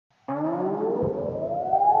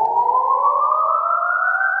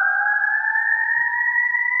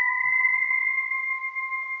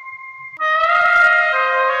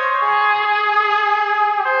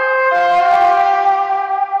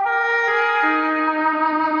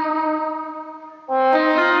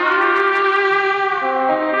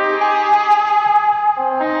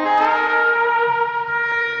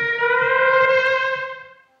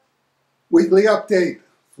Weekly update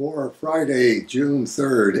for Friday, June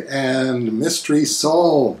 3rd, and mystery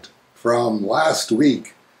solved from last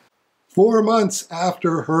week. 4 months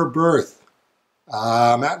after her birth,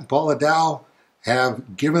 Matt and Paula Dow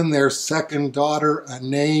have given their second daughter a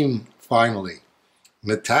name, finally.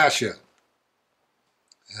 Natasha.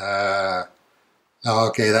 Okay,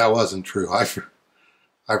 that wasn't true. I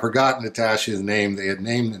forgot Natasha's name. They had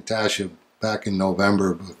named Natasha back in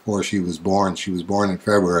November before she was born. She was born in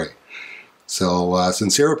February. So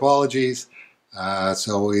sincere apologies.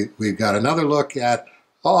 So we've got another look at,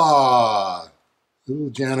 little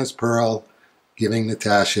Janice Pearl giving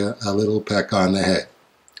Natasha a little peck on the head.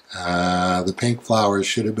 The pink flowers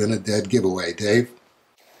should have been a dead giveaway, Dave.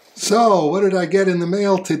 So what did I get in the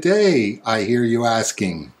mail today, I hear you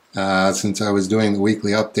asking, since I was doing the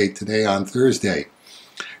weekly update today on Thursday.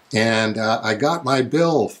 And I got my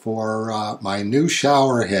bill for my new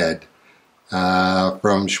shower head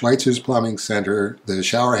from Schweitzer's Plumbing Center, the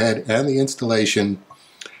shower head and the installation.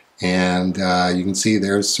 And you can see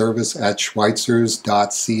their service at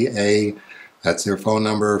schweitzers.ca. That's their phone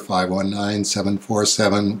number,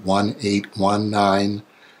 519-747-1819.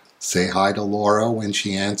 Say hi to Laura when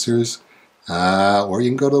she answers. Or you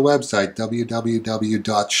can go to the website,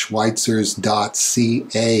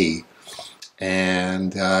 www.schweitzers.ca.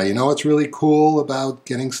 And you know what's really cool about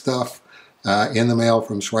getting stuff in the mail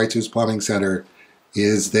from Schweitzer's Plumbing Center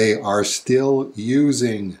is they are still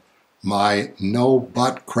using my no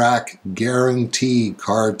butt crack guarantee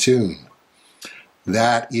cartoon.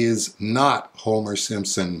 That is not Homer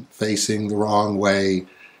Simpson facing the wrong way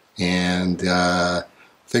and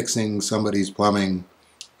fixing somebody's plumbing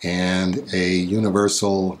and a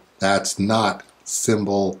universal "that's not"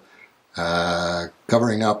 symbol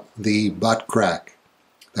covering up the butt crack.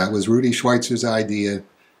 That was Rudy Schweitzer's idea,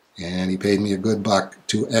 and he paid me a good buck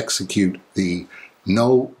to execute the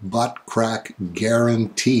no butt crack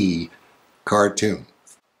guarantee cartoon.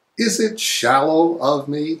 Is it shallow of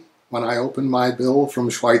me when I open my bill from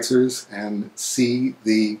Schweitzer's and see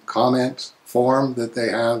the comment form that they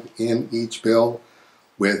have in each bill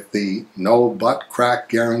with the no butt crack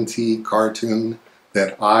guarantee cartoon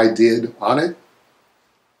that I did on it?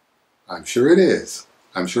 I'm sure it is.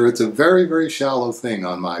 I'm sure it's a very, very shallow thing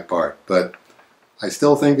on my part, but I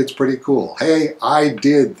still think it's pretty cool. Hey, I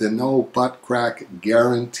did the no butt crack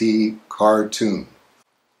guarantee cartoon.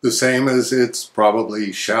 The same as it's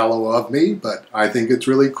probably shallow of me, but I think it's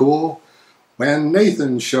really cool when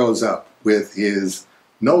Nathan shows up with his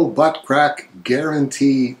no butt crack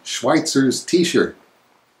guarantee Schweitzer's t-shirt.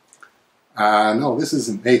 No, this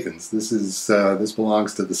isn't Nathan's. This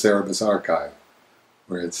belongs to the Cerebus archive,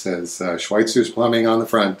 where it says Schweitzer's Plumbing on the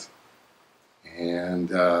front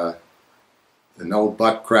and the no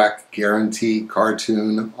butt crack guarantee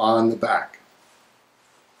cartoon on the back.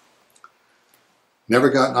 Never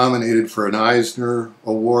got nominated for an Eisner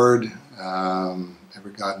Award, never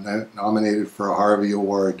got nominated for a Harvey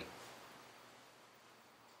Award.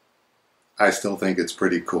 I still think it's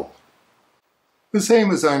pretty cool. The same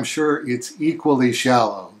as I'm sure it's equally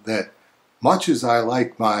shallow that much as I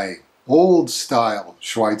like my old style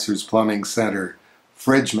Schweitzer's Plumbing Center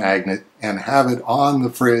fridge magnet and have it on the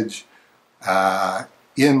fridge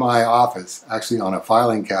in my office, actually on a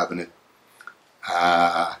filing cabinet,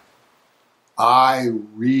 I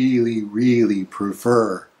really, really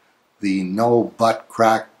prefer the no butt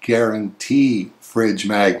crack guarantee fridge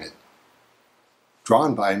magnet,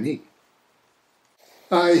 drawn by me.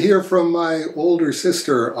 I hear from my older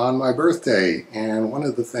sister on my birthday, and one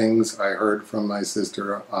of the things I heard from my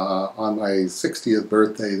sister on my 60th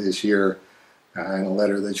birthday this year in a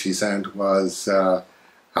letter that she sent was,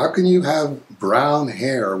 how can you have brown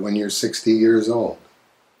hair when you're 60 years old?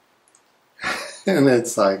 And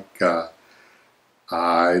it's like,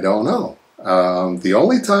 I don't know. The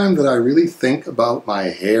only time that I really think about my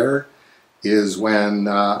hair is when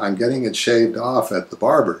I'm getting it shaved off at the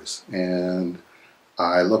barber's, and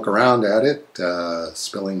I look around at it,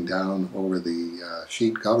 spilling down over the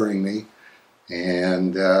sheet covering me,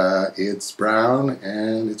 and it's brown,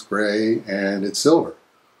 and it's gray, and it's silver.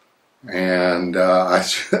 And I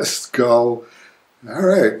just go, all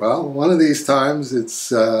right, well, one of these times it's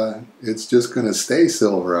just going to stay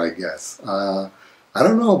silver, I guess. I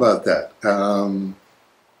don't know about that.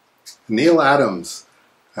 Neil Adams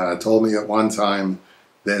told me at one time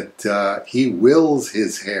that he wills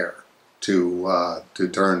his hair to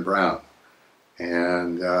turn brown.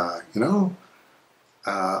 And, you know,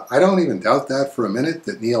 I don't even doubt that for a minute,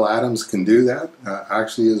 that Neil Adams can do that,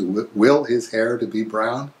 actually will his hair to be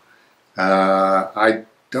brown. I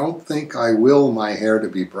don't think I will my hair to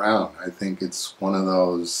be brown. I think it's one of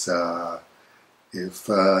those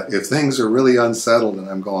if things are really unsettled and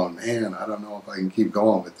I'm going, man, I don't know if I can keep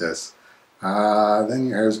going with this, then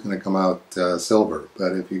your hair's going to come out silver.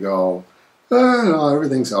 But if you go, no,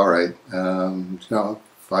 everything's all right.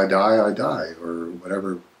 If I die, I die, or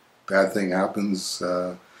whatever bad thing happens,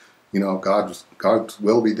 God's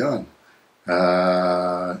will be done.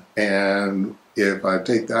 And if I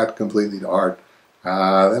take that completely to heart,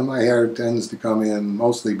 then my hair tends to come in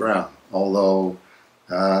mostly brown, although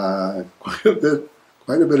quite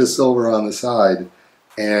a bit of silver on the side,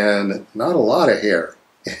 and not a lot of hair.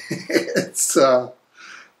 It's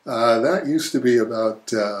that used to be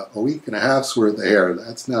about a week and a half's worth of hair.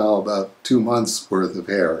 That's now about 2 months worth of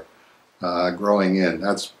hair growing in.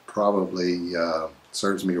 That's probably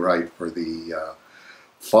serves me right for the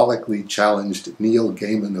follically challenged Neil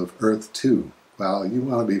Gaiman of Earth 2. Well, you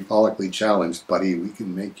want to be follically challenged, buddy, we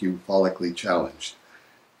can make you follically challenged.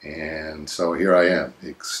 And so here I am,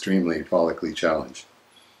 extremely follically challenged.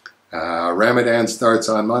 Ramadan starts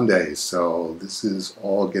on Monday, so this is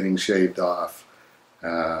all getting shaved off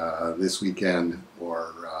this weekend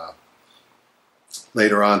or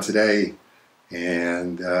later on today.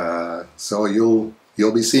 And so you'll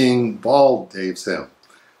be seeing bald Dave Sim,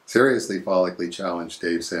 seriously follically challenged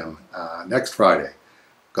Dave Sim, next Friday,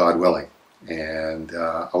 God willing. And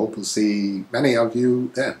I hope we'll see many of you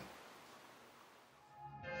then.